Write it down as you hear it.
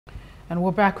And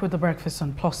we're back with the breakfast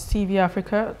on Plus TV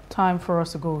Africa. Time for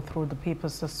us to go through the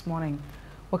papers this morning.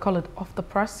 We'll call it Off the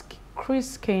Press.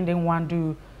 Kehinde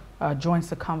Nwandu joins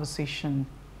the conversation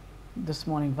this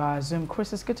morning via Zoom.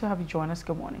 Chris, it's good to have you join us.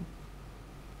 Good morning.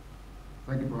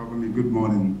 Thank you for having me. Good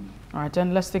morning. All right,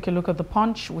 then let's take a look at the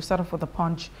Punch. We start off with the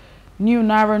Punch. New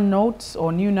Naira notes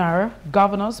or new Naira.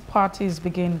 Governors, parties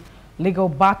begin legal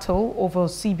battle over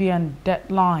CBN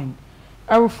deadline.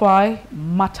 Erufai,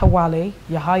 Matawale,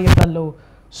 Yahaya Bello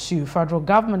sue. Federal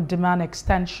government demand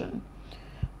extension.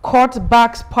 Court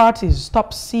backs parties,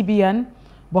 stops CBN.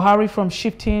 Buhari from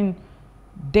shifting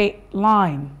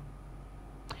deadline.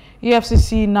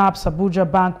 EFCC naps Abuja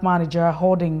bank manager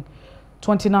holding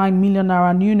 29 million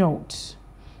naira new notes.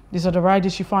 These are the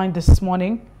riders you find this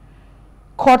morning.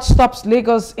 Court stops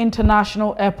Lagos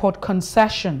International Airport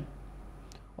concession.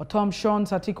 Otom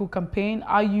Sean's Atiku campaign.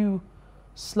 IU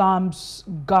slams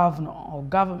governor or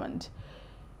government.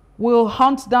 Will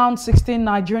hunt down 16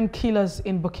 Nigerian killers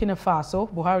in Burkina Faso.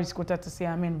 Buhari is quoted to say,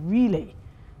 really?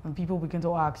 And people begin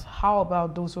to ask, how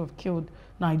about those who have killed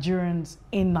Nigerians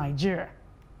in Nigeria?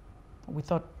 We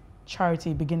thought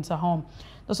charity begins at home.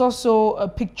 There's also a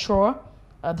picture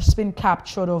that's been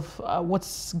captured of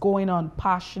what's going on,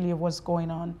 partially of what's going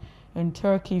on in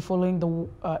Turkey following the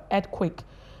earthquake.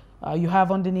 You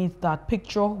have underneath that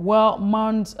picture, well,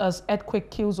 mourns as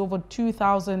earthquake kills over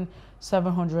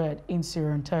 2,700 in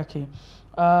Syria and Turkey.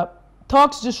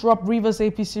 Talks disrupt Rivers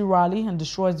APC rally and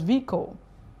destroys vehicle.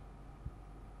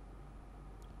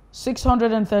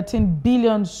 613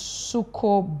 billion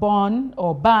Suko bond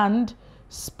or band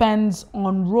spends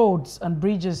on roads and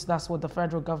bridges. That's what the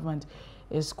federal government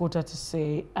is quoted to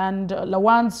say. And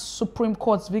Lawan's Supreme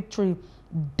Court's victory,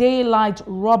 daylight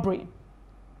robbery.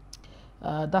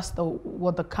 That's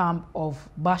what the camp of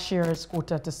Bashir is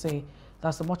quoted to say.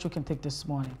 That's the much we can take this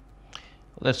morning.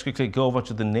 Let's quickly go over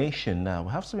to The Nation now. We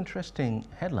have some interesting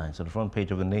headlines on the front page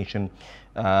of The Nation.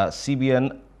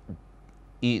 CBN,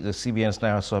 the CBN's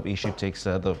Naira swap issue takes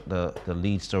the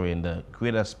lead story in the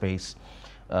greater space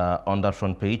on that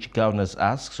front page. Governors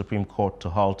ask Supreme Court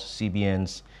to halt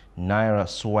CBN's Naira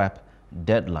swap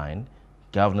deadline.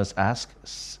 Governors ask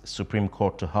Supreme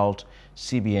Court to halt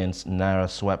CBN's Naira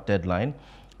swap deadline.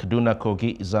 Kaduna,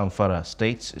 Kogi, Zamfara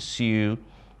states sue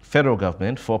federal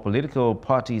government for political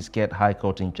parties get High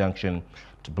Court injunction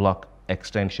to block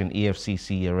extension.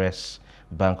 EFCC arrests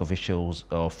bank officials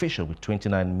official with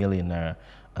 29 million naira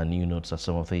and new notes are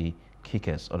some of the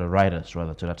kickers or the riders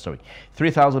rather to that story.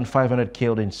 3,500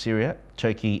 killed in Syria.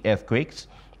 Turkey earthquakes.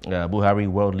 Buhari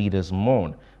world leaders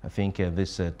mourn. I think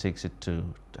this takes it to,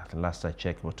 last I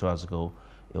checked, about 2 hours ago,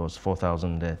 it was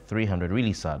 4,300.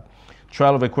 Really sad.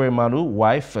 Trial of Ekwe Manu,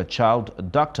 wife,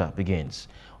 child, doctor begins.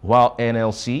 Why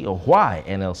NLC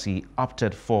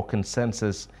opted for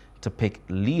consensus to pick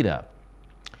leader.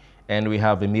 And we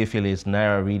have Emefiele's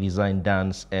Naira redesign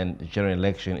dance and general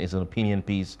election is an opinion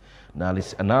piece.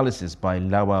 Analysis by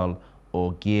Lawan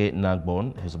Ogie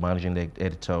Nagbon, who's the managing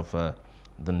editor of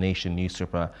The Nation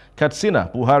newspaper.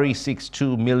 Katsina, Buhari seeks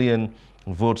 2 million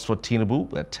votes for Tinubu.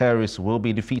 Terrorists will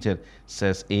be defeated,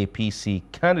 says APC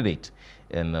candidate.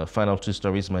 And the final two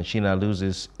stories, Manchina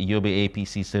loses Yobe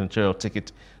APC senatorial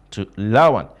ticket to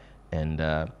Lawan. And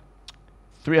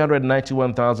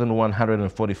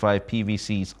 391,145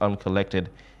 PVCs uncollected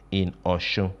in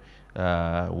Osun.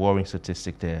 Worrying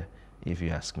statistic there, if you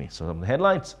ask me. So the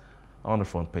headlines on the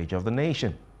front page of The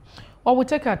Nation. Well, we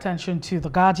take our attention to The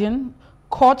Guardian.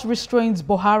 Court restrains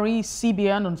Buhari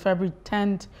CBN on February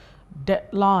 10th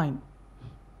deadline.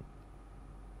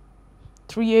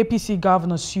 3 APC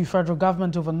governors sue federal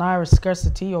government over Naira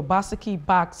scarcity. Obaseki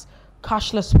backs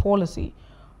cashless policy.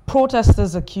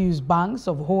 Protesters accuse banks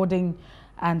of hoarding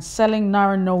and selling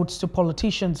Naira notes to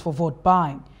politicians for vote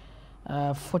buying.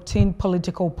 14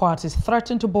 political parties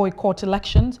threaten to boycott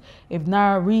elections if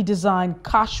Naira redesign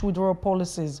cash withdrawal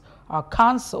policies are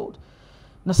cancelled.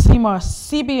 Nasima,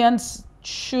 CBN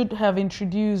should have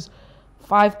introduced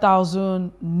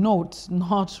 5,000 notes,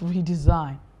 not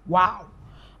redesign. Wow.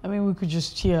 I mean, we could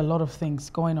just hear a lot of things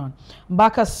going on.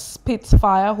 Mbaka spits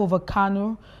fire over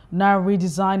Kanu, Naira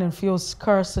redesign and fuel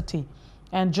scarcity.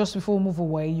 And just before we move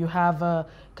away, you have a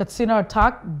Katsina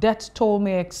attack. Death toll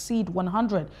may exceed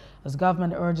 100 as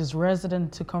government urges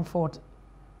residents to confront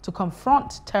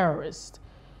terrorists.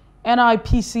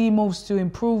 NIPC moves to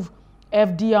improve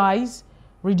FDIs,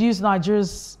 reduce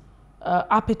Nigeria's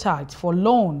appetite for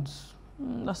loans.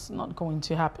 That's not going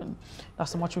to happen.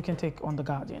 That's how much we can take on The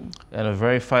Guardian. And a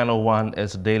very final one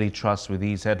is Daily Trust with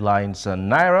these headlines.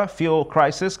 Naira fuel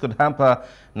crisis could hamper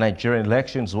Nigerian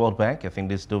elections. World Bank, I think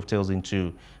this dovetails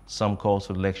into some calls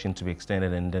for the election to be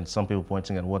extended, and then some people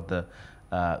pointing at what the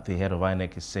the head of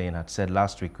INEC is saying, had said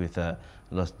last week with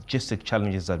logistic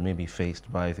challenges that may be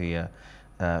faced by the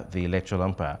electoral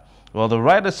umpire. Well, the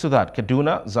riders to that,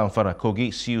 Kaduna, Zamfara,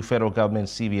 Kogi, sue federal government,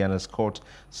 CBN as court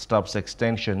stops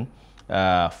extension.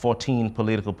 14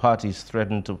 political parties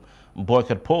threaten to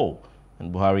boycott poll,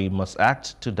 and Buhari must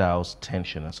act to douse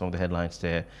tension. And some of the headlines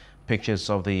there, pictures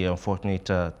of the unfortunate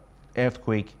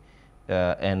earthquake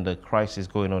and the crisis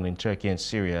going on in Turkey and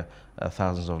Syria,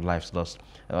 thousands of lives lost.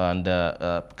 And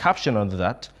caption under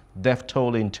that, death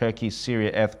toll in Turkey,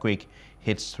 Syria earthquake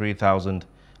hits 3,000.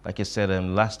 Like I said,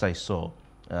 last I saw,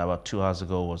 about 2 hours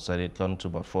ago, was that it gone to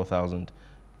about 4,000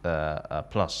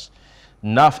 plus.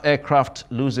 NAF aircraft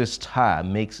loses tire,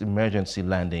 makes emergency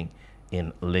landing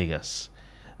in Lagos.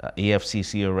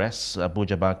 AFCC arrests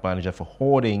Abuja bank manager for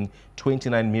hoarding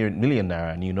 29 million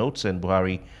naira new notes, and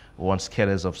Buhari wants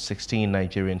killers of 16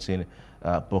 Nigerians in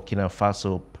Burkina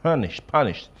Faso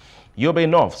punished. Yobe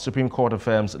North, Supreme Court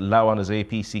affirms Lawan as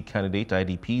APC candidate.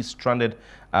 IDP stranded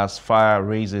as fire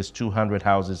razes 200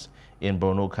 houses in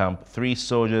Borno camp. 3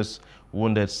 soldiers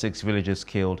wounded, 6 villagers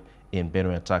killed in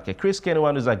Benue attack. Kehinde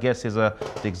Nwandu is our guest. He's the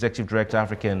Executive Director,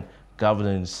 African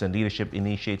Governance and Leadership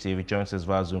Initiative. He joins us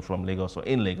via Zoom from Lagos, or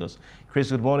in Lagos. Chris,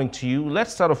 good morning to you.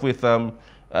 Let's start off with the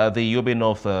Yobe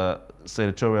North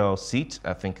senatorial seat.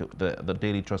 I think the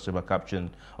Daily Trust Paper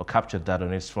captured that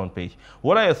on its front page.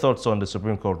 What are your thoughts on the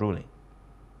Supreme Court ruling?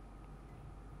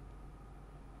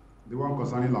 The one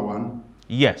concerning Lawan?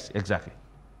 Yes, exactly.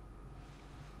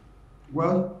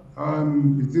 Well,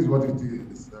 it is what it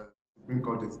is. The Supreme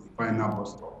Court is the final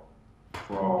bus stop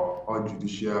for all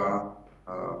judicial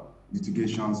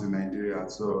litigations in Nigeria.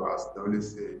 So, as they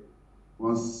always say,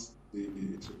 once the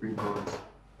Supreme Court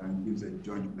gives a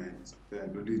judgment,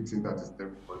 then the only thing that is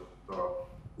left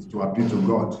is to appeal to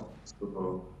God.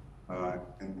 So,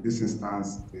 in this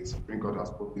instance, the Supreme Court has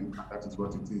spoken, and that is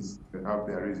what it is. They have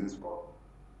their reasons for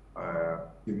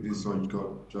giving this such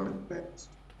judgment.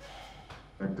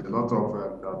 There has been a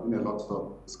lot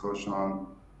of discussion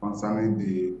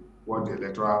concerning what the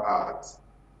Electoral Act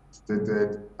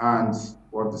stated and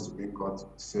what the Supreme Court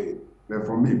said. But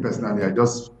for me personally,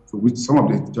 with some of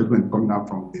the judgment coming out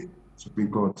from the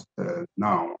Supreme Court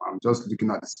now, I'm just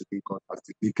looking at the Supreme Court as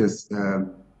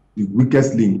the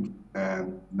weakest link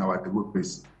in our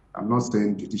democracy. I'm not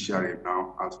saying judiciary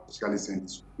now, I'm specifically saying the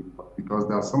Supreme Court, because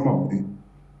there are some of the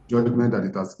judgment that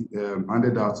it has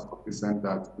handed out of recent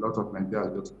that a lot of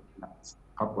Nigerians just looking at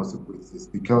how possible it is.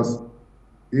 Because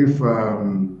if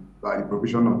by the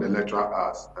provision of the Electoral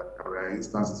Act, there are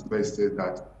instances where it states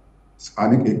that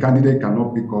a candidate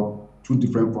cannot pick up 2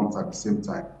 different forms at the same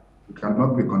time. You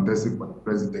cannot be contesting for the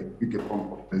president, pick a form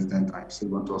for president, and still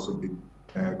want to also be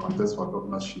contest for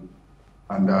governorship.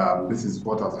 And this is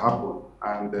what has happened.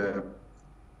 And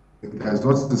there's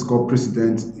what is called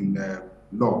precedent in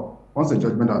law. Once a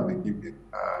judgment has been given,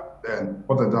 then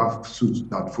what other suit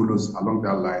that follows along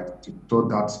that line to toe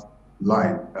that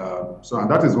line. And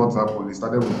that is what happened. It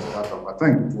started with that of, I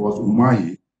think it was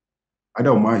Umahi,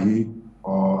 either Umahi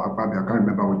or Akbabi, I can't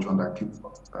remember which one that came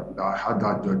first, that had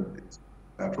that judgment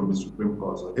from the Supreme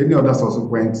Court. So any other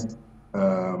subsequent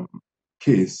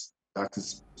case that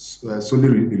is solely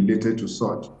related to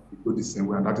such, it go the same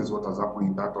way, and that is what has happened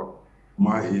in that of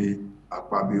Umahi,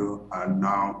 Akbabi, and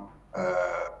now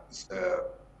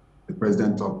the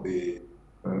president of the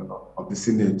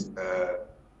Senate,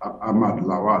 Ahmad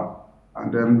Lawan.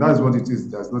 And that's what it is.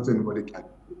 There's nothing anybody can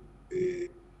do.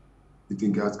 The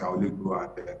thinkers can only go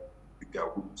and pick their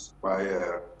hoops by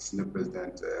Senate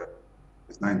President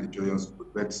is now in the joyous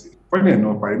but funny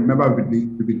enough, I remember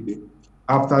vividly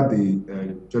after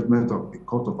the judgment of the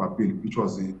Court of Appeal, which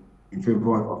was in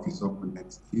favor of his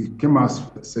opponent, he came out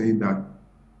saying that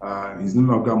he's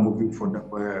no longer moving further,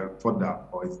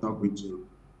 or he's not going to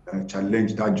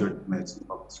challenge that judgment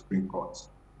of the Supreme Court,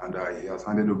 and he has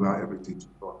handed over everything to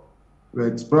God.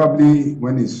 But probably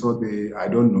when he saw probably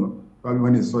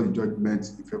when he saw the judgment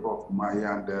in favor of Umahi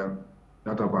and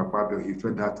that of Akbabi, he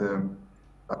felt that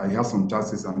he has some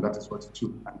chances, and that is what he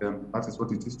took, and that is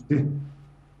what it is today.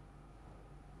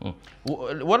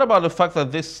 What about the fact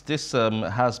that this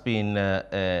has been,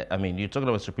 I mean, you're talking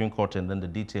about Supreme Court and then the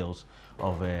details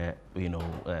of,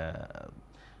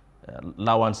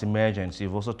 Lawan's emergence.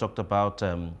 You've also talked about,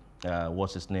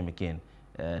 what's his name again?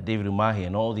 David Umahi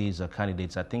and all these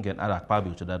candidates, I think, and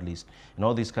Akbabi to that list, and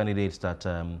all these candidates that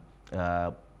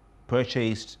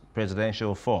purchased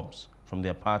presidential forms from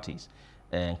their parties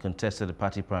and contested the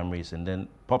party primaries and then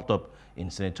popped up in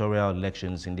senatorial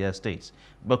elections in their states.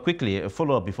 But quickly, a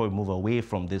follow-up before we move away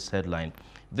from this headline.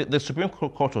 The Supreme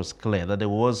Court was clear that there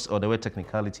were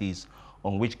technicalities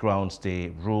on which grounds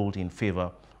they ruled in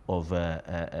favor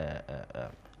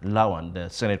Lawan, the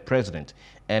Senate President,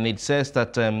 and it says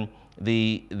that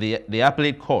the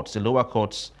appellate courts, the lower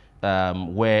courts,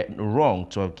 were wrong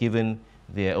to have given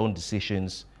their own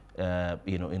decisions,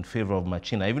 in favor of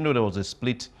Machina, even though there was a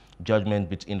split judgment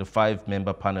between the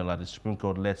 5-member panel at the Supreme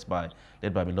Court led by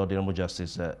Lord Honorable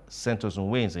Justice Santos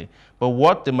Nwenze. But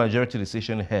what the majority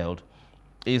decision held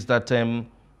is that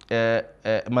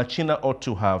Machina ought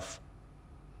to have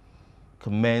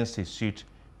commenced his suit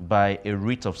by a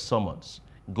writ of summons,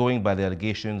 going by the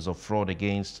allegations of fraud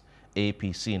against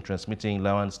APC in transmitting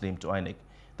Lawan's name to INEC,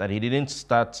 that he didn't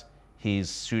start his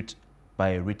suit by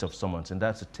a writ of summons, and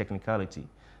that's a technicality.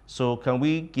 So can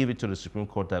we give it to the Supreme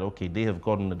Court that, okay, they have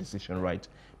gotten the decision right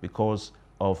because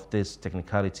of this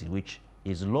technicality, which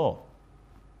is law?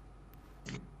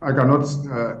 I cannot,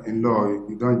 in law,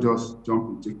 you don't just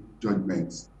jump into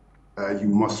judgments. You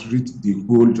must read the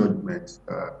whole judgment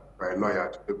by a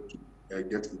lawyer to be able to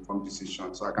get informed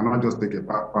decisions. So I cannot just take a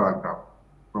paragraph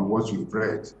from what you've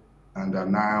read and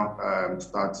now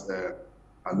start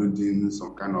alluding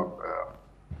some kind of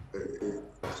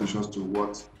decisions to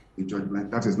what the judgment.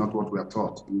 That is not what we are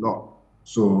taught in law.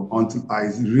 So until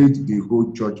I read the whole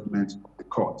judgment of the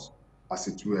court, as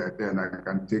it were, then I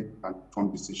can take an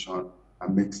informed decision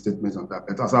and make statements on that.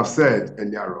 But as I've said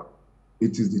earlier on,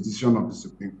 it is the decision of the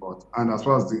Supreme Court. And as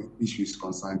far as the issue is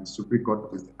concerned, the Supreme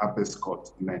Court is the APC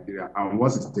court in Nigeria. And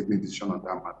once it's taking a decision on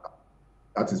that matter,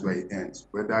 that is where it ends.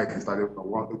 Whether it started from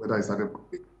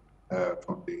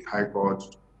the High Court,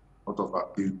 Court of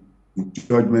Appeal, the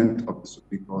judgment of the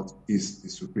Supreme Court is the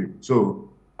Supreme. So,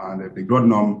 and the God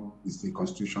norm is the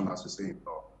Constitution, as we say in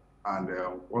law. And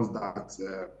once that,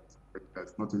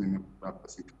 there's nothing in that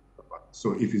person.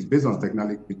 So if it's based on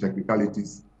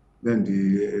technicalities, then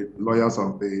the lawyers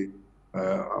of his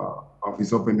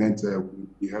opponent will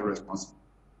be held responsible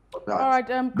for that. All right,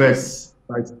 Chris.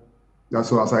 But, right,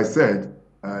 so as I said,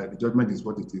 the judgment is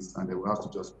what it is, and they will have to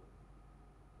just.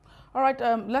 All right,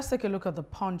 let's take a look at the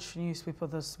Punch newspaper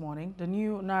this morning. The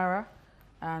new Naira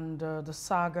and the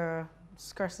saga,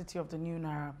 scarcity of the new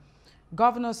Naira.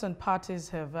 Governors and parties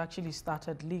have actually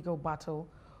started legal battle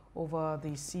over the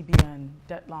CBN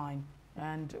deadline.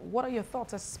 And what are your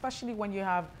thoughts, especially when you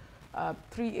have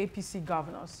 3 APC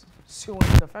governors suing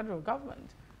the federal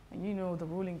government? And you know the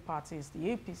ruling party is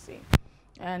the APC.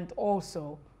 And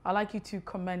also, I'd like you to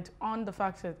comment on the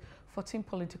fact that 14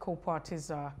 political parties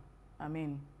are,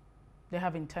 they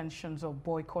have intentions of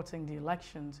boycotting the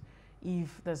elections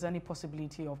if there's any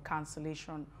possibility of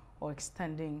cancellation or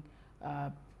extending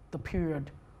the period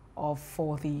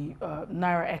for the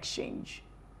Naira exchange.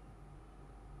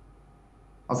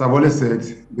 As I've always said,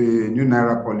 the new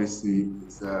Naira policy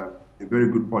is a very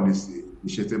good policy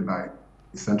initiated by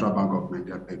the Central Bank of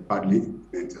Nigeria, badly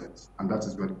implemented. And that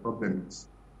is where the problem is.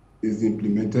 It's the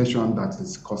implementation that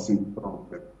is causing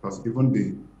problem. Because even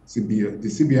the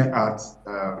CBN Act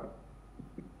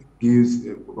gives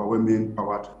overwhelming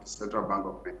power to the Central Bank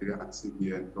of Nigeria and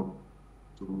CBN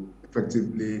to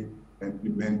effectively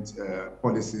implement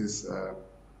policies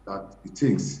that it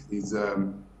thinks is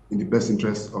in the best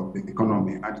interest of the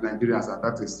economy and Nigerians, and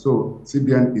that is so.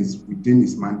 CBN is within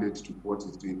its mandate to what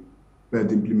it's doing, but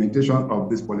the implementation of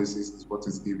these policies is what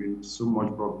is giving so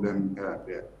much problem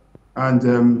there. And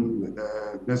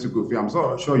I'm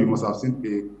so sure you must have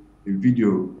seen a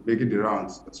video making the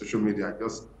rounds on social media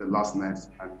just last night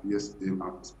and yesterday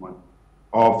and this morning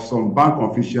of some bank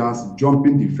officials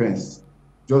jumping the fence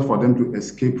just for them to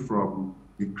escape from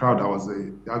the crowd.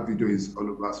 That video is all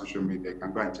over social media. You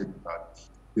can go and check it out.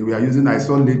 They were using, I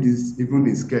saw ladies, even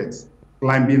in skirts,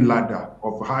 climbing ladder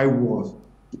of high walls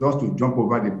just to jump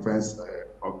over the fence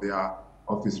of their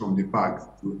office from the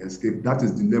park to escape. That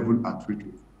is the level at which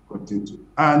we continue to.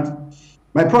 And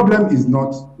my problem is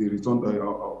not the return of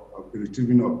the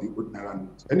retrieving of the old Naira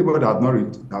note. Anybody that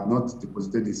have not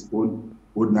deposited his own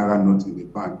old Naira note in the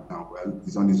bank now, well,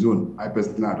 he's on his own. I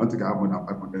personally, I don't think I have more than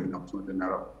 500 or 200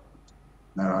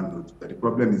 Naira note. But the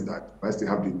problem is that if I still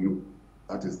have the new,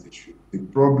 that is the issue. The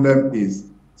problem is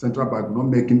Central Bank not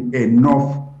making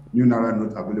enough new Naira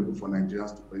notes available for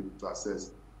Nigerians to be able to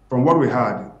access. From what we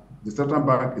heard, the Central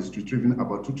Bank is retrieving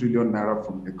about 2 trillion Naira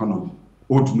from the economy,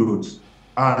 old notes.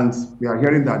 And we are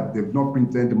hearing that they've not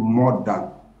printed more than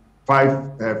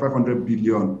 500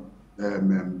 billion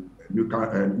new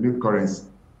currency.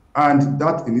 And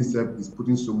that in itself is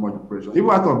putting so much pressure. Even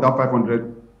out of that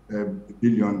 500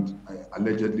 billion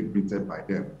allegedly printed by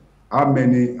them, how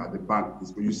many at the bank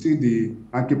is? When you see the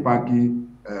hanky-panky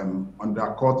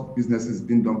undercut businesses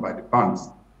being done by the banks,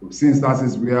 we've seen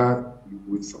instances where,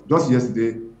 just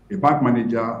yesterday, a bank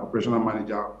manager, operational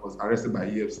manager, was arrested by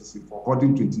EFCC for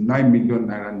holding 29 million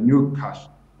Naira new cash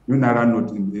new naira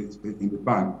note in the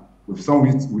bank. We saw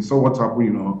what happened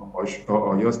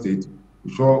in your state.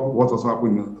 We saw what also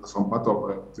happened in some part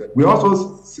of. We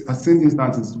also seen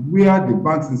instances where the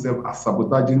banks themselves are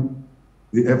sabotaging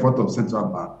the effort of central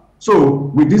bank. So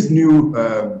with this new,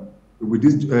 with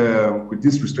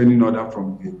this restraining order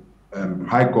from the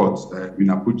High Court in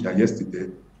Abuja yesterday,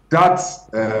 that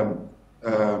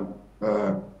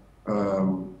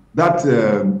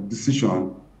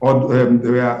decision, or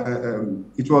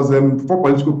it was 4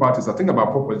 political parties, I think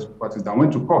about 4 political parties that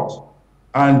went to court,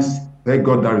 and they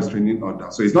got that restraining order.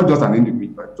 So it's not just an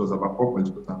individual, it was about 4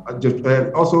 political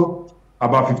parties. Also,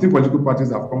 about 15 political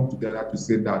parties have come together to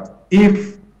say that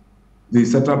if the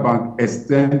central bank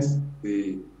extends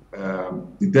the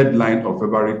deadline of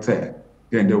February 10,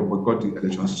 then they will boycott the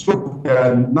elections. So we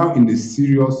are now in a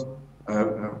serious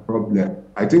problem.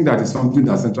 I think that is something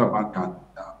that central bank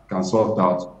can sort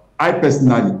out. I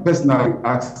personally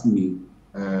asked me,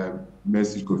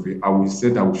 Mercy Kofi, I will say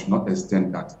that we should not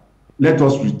extend that. Let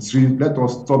us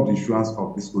stop the issuance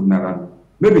of this old naira note.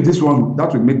 Maybe this one,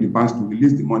 that will make the banks to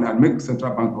release the money and make the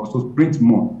central bank also print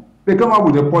more. They come up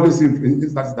with a policy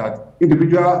that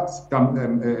individuals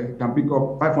can pick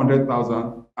up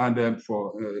 500,000 and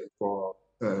for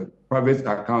private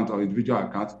account or individual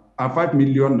account and 5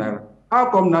 million naira. How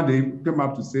come now they came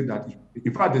up to say that,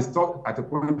 in fact, they stopped at the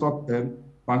point of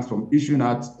banks from issuing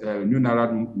out new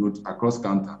naira notes across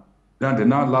counter. Then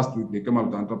now last week they came up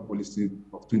with another policy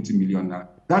of 20 million naira.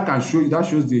 That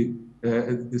shows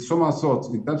the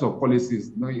somersault in terms of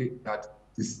policies, that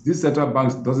this central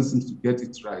banks doesn't seem to get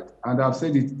it right. And I've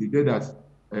said it the day that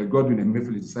Godwin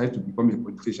Emefiele decided to become a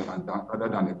politician rather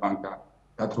than a banker.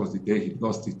 That was the day he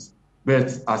lost it.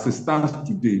 But as it stands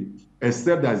today,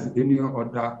 except there's any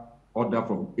other order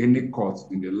from any court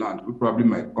in the land, which probably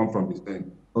might come from the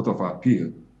Court of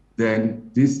Appeal, then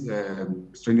this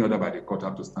restraining order by the court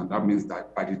have to stand. That means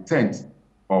that by the 10th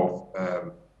of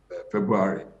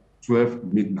February, 12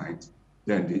 midnight,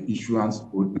 then the issuance of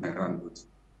naira notes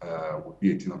would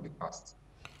be a thing of the past.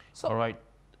 So, all right.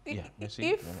 Yeah.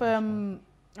 If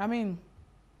I mean,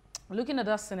 looking at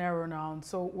that scenario now,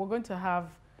 so we're going to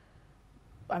have.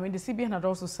 I mean, the CBN had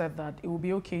also said that it would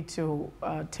be okay to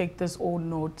take this old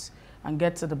note and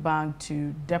get to the bank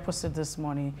to deposit this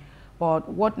money. But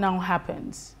what now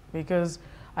happens? Because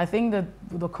I think that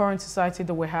the current society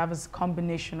that we have is a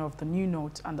combination of the new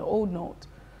note and the old note.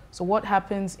 So what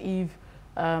happens if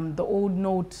the old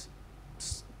note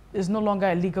is no longer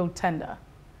a legal tender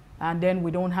and then we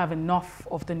don't have enough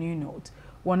of the new note?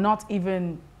 We're not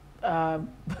even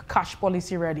cash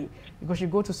policy ready, because you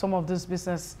go to some of these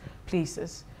business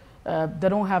places, they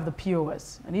don't have the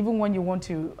POS. And even when you want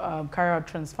to carry out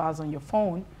transfers on your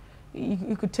phone,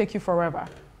 it could take you forever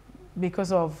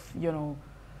because of,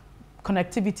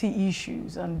 connectivity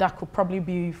issues, and that could probably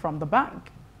be from the bank.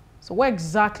 So where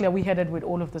exactly are we headed with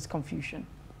all of this confusion?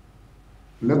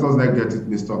 Let us not get it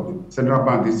mixed up. The central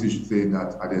bank this should say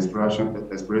that at the expiration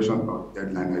of the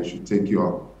deadline, I should take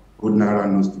your old naira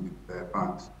notes to the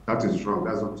banks. That is wrong.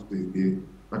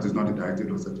 That is not the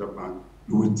directive of the central bank.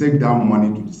 You will take down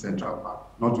money to the central bank,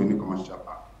 not to any commercial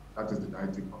bank. That is the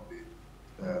directive of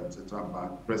the central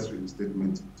bank. Press release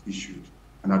statement issued.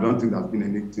 And I don't think there's been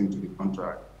anything to the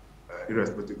contrary,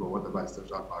 irrespective of whatever the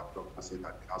central bank doctor said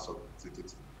at the House of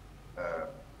Representatives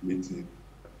meeting,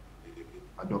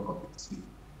 ad hoc committee.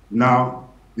 Now,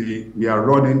 we are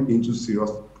running into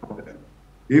serious problem.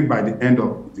 If by the end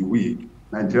of the week,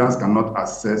 Nigerians cannot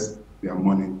access their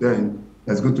money, then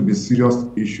there's going to be serious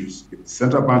issues. If the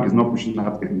central bank is not pushing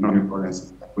out economic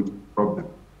currencies, that's going to be a problem.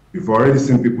 We've already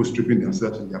seen people stripping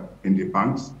themselves in the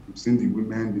banks. We've seen the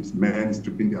women, the men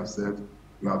stripping themselves.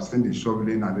 We have seen the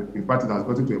shoveling, and in fact, it has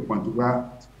gotten to a point where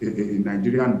a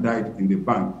Nigerian died in the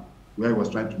bank where he was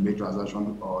trying to make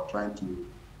transactions or trying to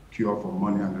cure for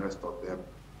money and the rest of them.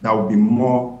 There will be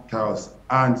more chaos.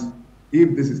 And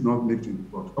if this is not made in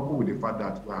court, coupled with the fact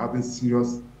that we're having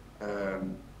serious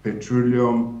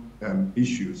petroleum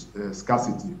issues,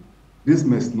 scarcity, this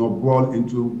may snowball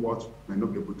into what may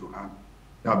not be able to handle.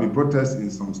 There have been protests in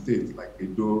some states like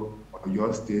Edo or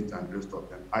your state and the rest of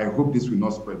them. I hope this will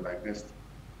not spread by next.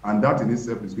 And that in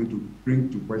itself is going to bring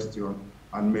to question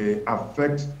and may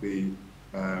affect the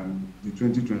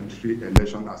 2023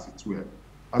 election as it were.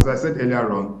 As I said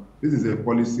earlier on, this is a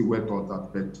policy well thought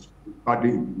out, but badly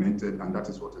implemented, and that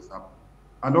is what is happening.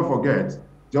 And don't forget,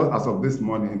 just as of this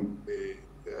morning, the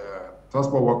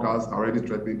transport workers are already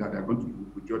threatening that they're going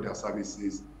to withdraw their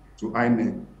services to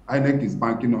INEC. INEC is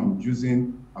banking on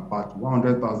using about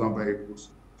 100,000 vehicles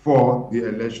for the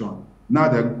election. Now,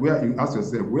 where you ask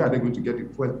yourself, where are they going to get the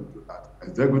fuel to do that?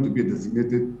 Is there going to be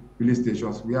designated filling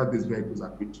stations where these vehicles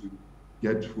are going to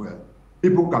get fuel.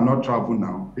 People cannot travel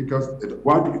now because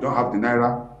one, you don't have the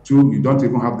naira. Two, you don't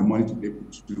even have the money to be able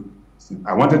to do.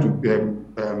 I wanted to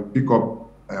pick up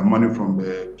money from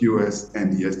the POS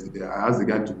end yesterday. I asked the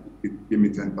guy to give me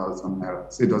 10,000 naira.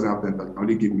 He said he doesn't have 10,000,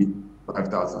 only give me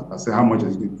 5,000. I said, how much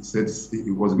is it? He said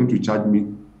he was going to charge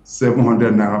me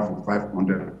 700 naira for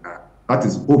 500 naira. That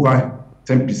is over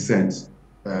 10%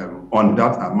 on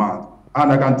that amount.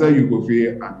 And I can tell you,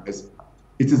 Kofi, and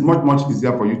it is much, much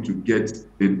easier for you to get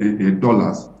the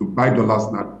dollars, to buy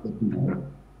dollars now.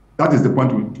 That is the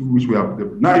point which we have.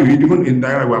 Now, even in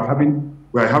Naira, we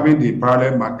are having the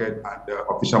parallel market and the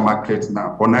official market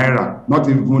now for Naira. Not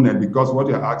even because what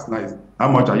you're asking now is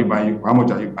how much are you buying? How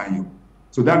much are you buying?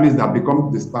 So that means that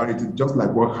become disparity, just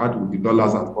like what had with the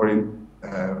dollars and foreign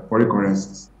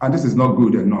currencies. And this is not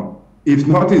good enough. If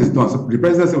nothing is done, so the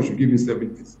president said we should give him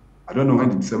 7 days. I don't know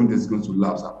when the 7 days is going to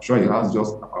lapse. I'm sure he has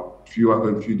just a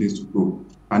few days to go.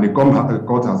 And the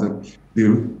court has the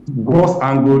worst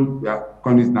angle we are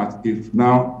calling that if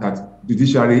now that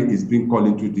judiciary is being called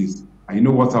into this, and you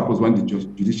know what happens when the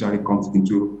judiciary comes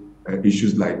into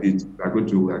issues like this, we are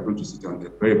going to sit on the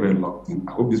very, very long thing.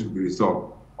 I hope this will be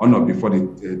resolved on or before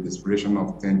the expiration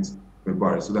of 10th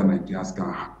February, so that Nigerians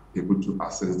can be able to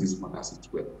access this money as it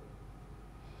were.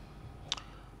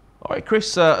 All right,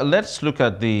 Chris, let's look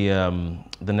at the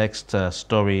next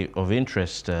story of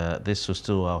interest. This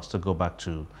will I'll still go back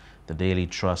to the Daily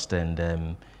Trust,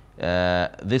 and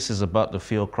this is about the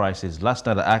fuel crisis. Last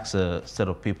night I asked a set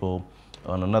of people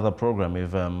on another program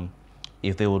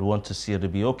if they would want to see it to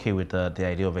be okay with the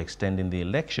idea of extending the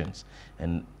elections,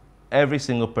 and every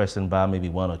single person, bar maybe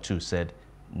one or two, said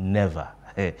never.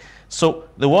 So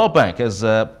the World Bank has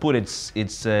put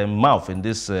its mouth in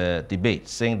this debate,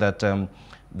 saying that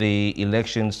the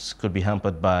elections could be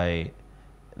hampered by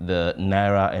the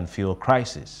Naira and fuel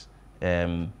crisis.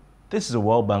 This is a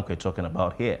World Bank we're talking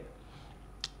about here.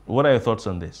 What are your thoughts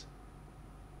on this?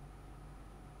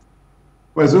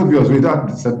 Well, it's obvious without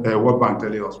the World Bank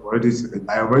telling us,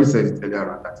 I already said it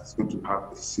earlier that it's going to have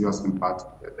a serious impact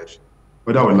on the election.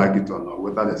 Whether we like it or not,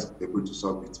 whether they're able to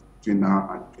solve it between now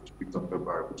and 25th of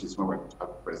February, which is when we're going to have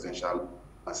a presidential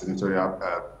and senatorial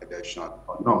election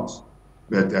or not.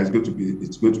 But it's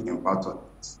going to impact on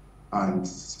it. And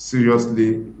seriously,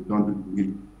 if we don't do it,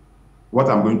 what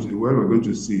we're going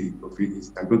to see is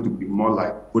going to be more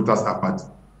like voters' apathy.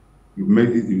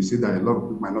 You see that a lot of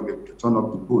people might not be able to turn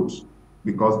up to vote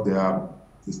because they are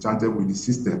disenchanted with the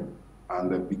system,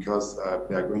 and because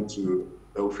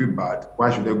they will feel bad.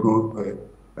 Why should they go?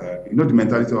 You know the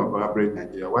mentality of corporate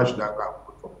Nigeria. Why should I go and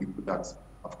vote for people that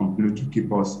have continued to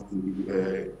keep us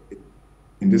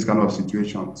in this kind of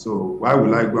situation? So why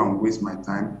will I go and waste my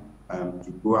time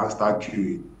to go and start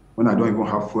queuing when I don't even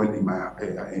have fuel in my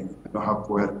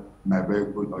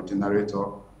vehicle or generator,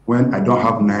 when I don't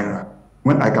have Naira,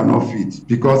 when I cannot feed,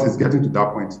 because it's getting to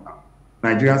that point now.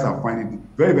 Nigerians are finding it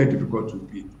very, very difficult to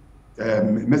feed.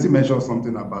 Messi mentioned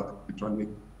something about electronic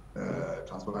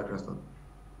transfer address.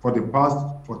 For the past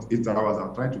 48 hours,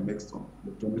 I'm trying to make some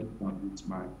electronic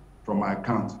transfer from my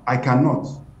account. I cannot.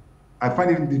 I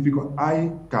find it difficult.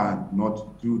 I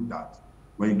cannot do that.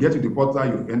 When you get to the portal,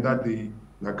 you enter the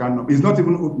account number. It's not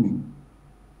even opening.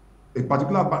 A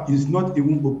particular bank is not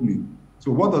even opening.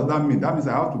 So what does that mean? That means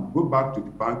I have to go back to the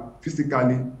bank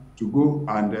physically to go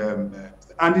and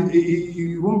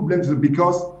it won't blame you,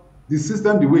 because the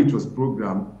system, the way it was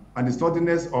programmed, and the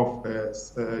sturdiness of the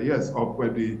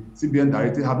CBN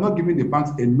directive have not given the banks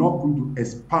enough room to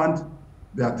expand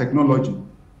their technology.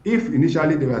 If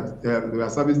initially they were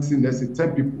servicing, let's say,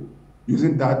 10 people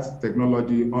using that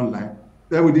technology online,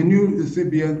 then with the new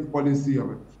CBN policy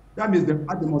of it, that means they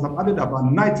must have added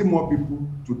about 90 more people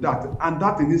to that, and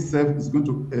that in itself is going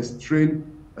to strain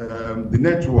the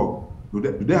network. Do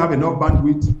they have enough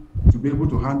bandwidth to be able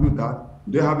to handle that?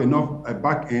 Do they have enough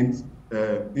back ends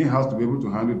in-house to be able to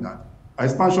handle that?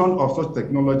 Expansion of such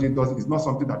technology is not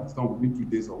something that is done within 2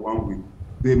 days or 1 week.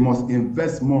 They must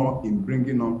invest more in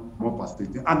bringing on more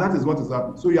facility, and that is what is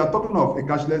happening. So you are talking of a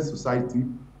cashless society,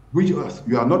 which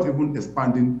you are not even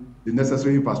expanding the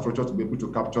necessary infrastructure to be able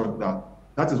to capture that.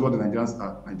 That is what the Nigerians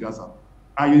are.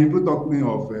 And you people talking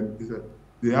of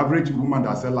the average woman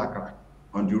that sell akara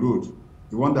on the road,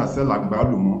 the one that sell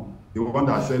agbalumo, the one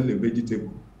that sell a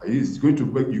vegetable.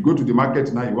 You go to the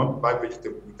market now, you want to buy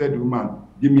vegetable. You tell the woman,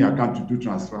 give me account to do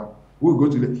transfer. We'll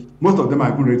go to most of them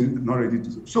are even not ready to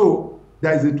do. So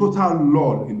there is a total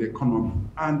lull in the economy,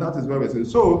 and that is where we're saying.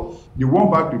 So the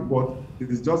World Bank report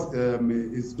is just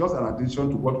an addition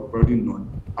to what we've already known,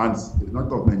 and a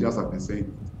lot of Nigerians have been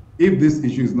saying. If this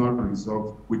issue is not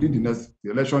resolved within the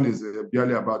election is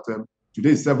barely about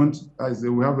Today is 7th.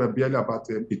 We have barely about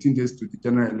 18 days to the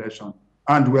general election.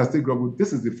 And we are still grumbling.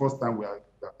 This is the first time we are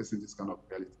facing this kind of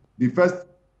reality. The first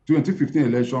 2015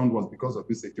 election was because of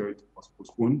insecurity, was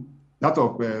postponed. That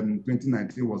of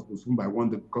 2019 was postponed by 1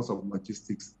 day because of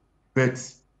logistics. But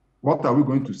what are we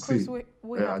going to say?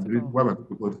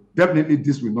 Definitely,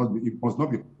 this will not be. It must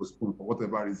not be postponed for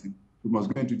whatever reason. We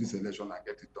must go into this election and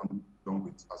get it done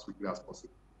with as quickly as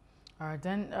possible. All right,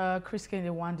 then, Kehinde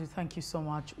Nwandu, thank you so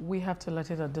much. We have to let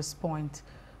it at this point.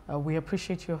 We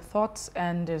appreciate your thoughts,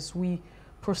 and as we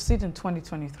proceed in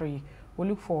 2023, we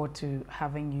look forward to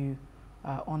having you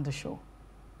on the show.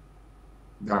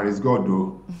 There is God,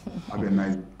 though. Have a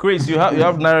nice. Chris, you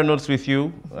have Naira notes with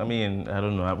you. I mean, I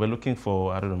don't know. We're looking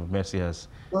for, I don't know, Mercy has.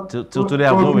 Till today,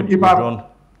 I've not withdrawn.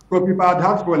 So if I had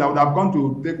had fuel, I would have gone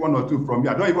to take 1 or 2 from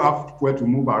here. I don't even have fuel to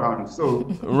move around. So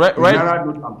right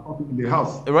in the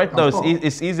house. Right now,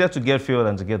 it's easier to get fuel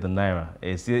than to get the Naira.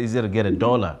 It's easier to get a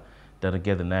dollar than to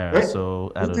get the Naira.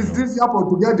 So I don't know. It is easier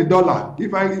to get the dollar.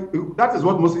 That is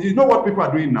what most. You know what people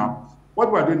are doing now.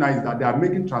 What we are doing now is that they are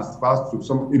making transfers to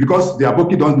some, because the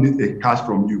Aboki doesn't need a cash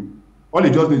from you. All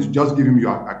you just need to just give him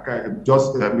your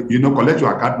collect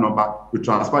your account number, you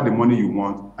transfer the money you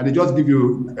want, and they just give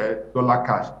you dollar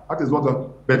cash. That is what.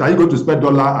 But are you going to spend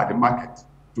dollar at the market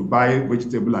to buy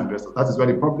vegetable and rest? That is where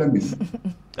the problem is.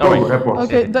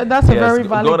 Okay, that's a very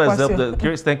valid question.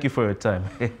 Chris, thank you for your time.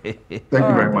 Thank you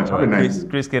very much. Have a nice day.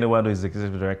 Chris Kehinde Nwandu is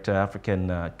Executive Director,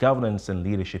 African Governance and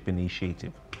Leadership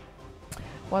Initiative.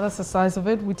 Well, that's the size of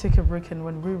it. We take a break, and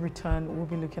when we return, we'll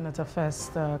be looking at our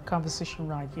first conversation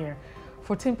right here.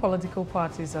 14 political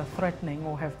parties are threatening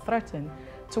or have threatened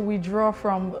to withdraw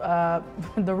from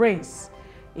the race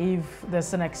if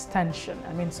there's an extension.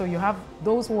 I mean, so you have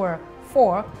those who are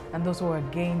for and those who are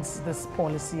against this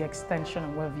policy extension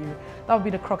and what have you. That will be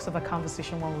the crux of a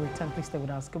conversation when we return. Please stay with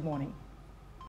us. Good morning.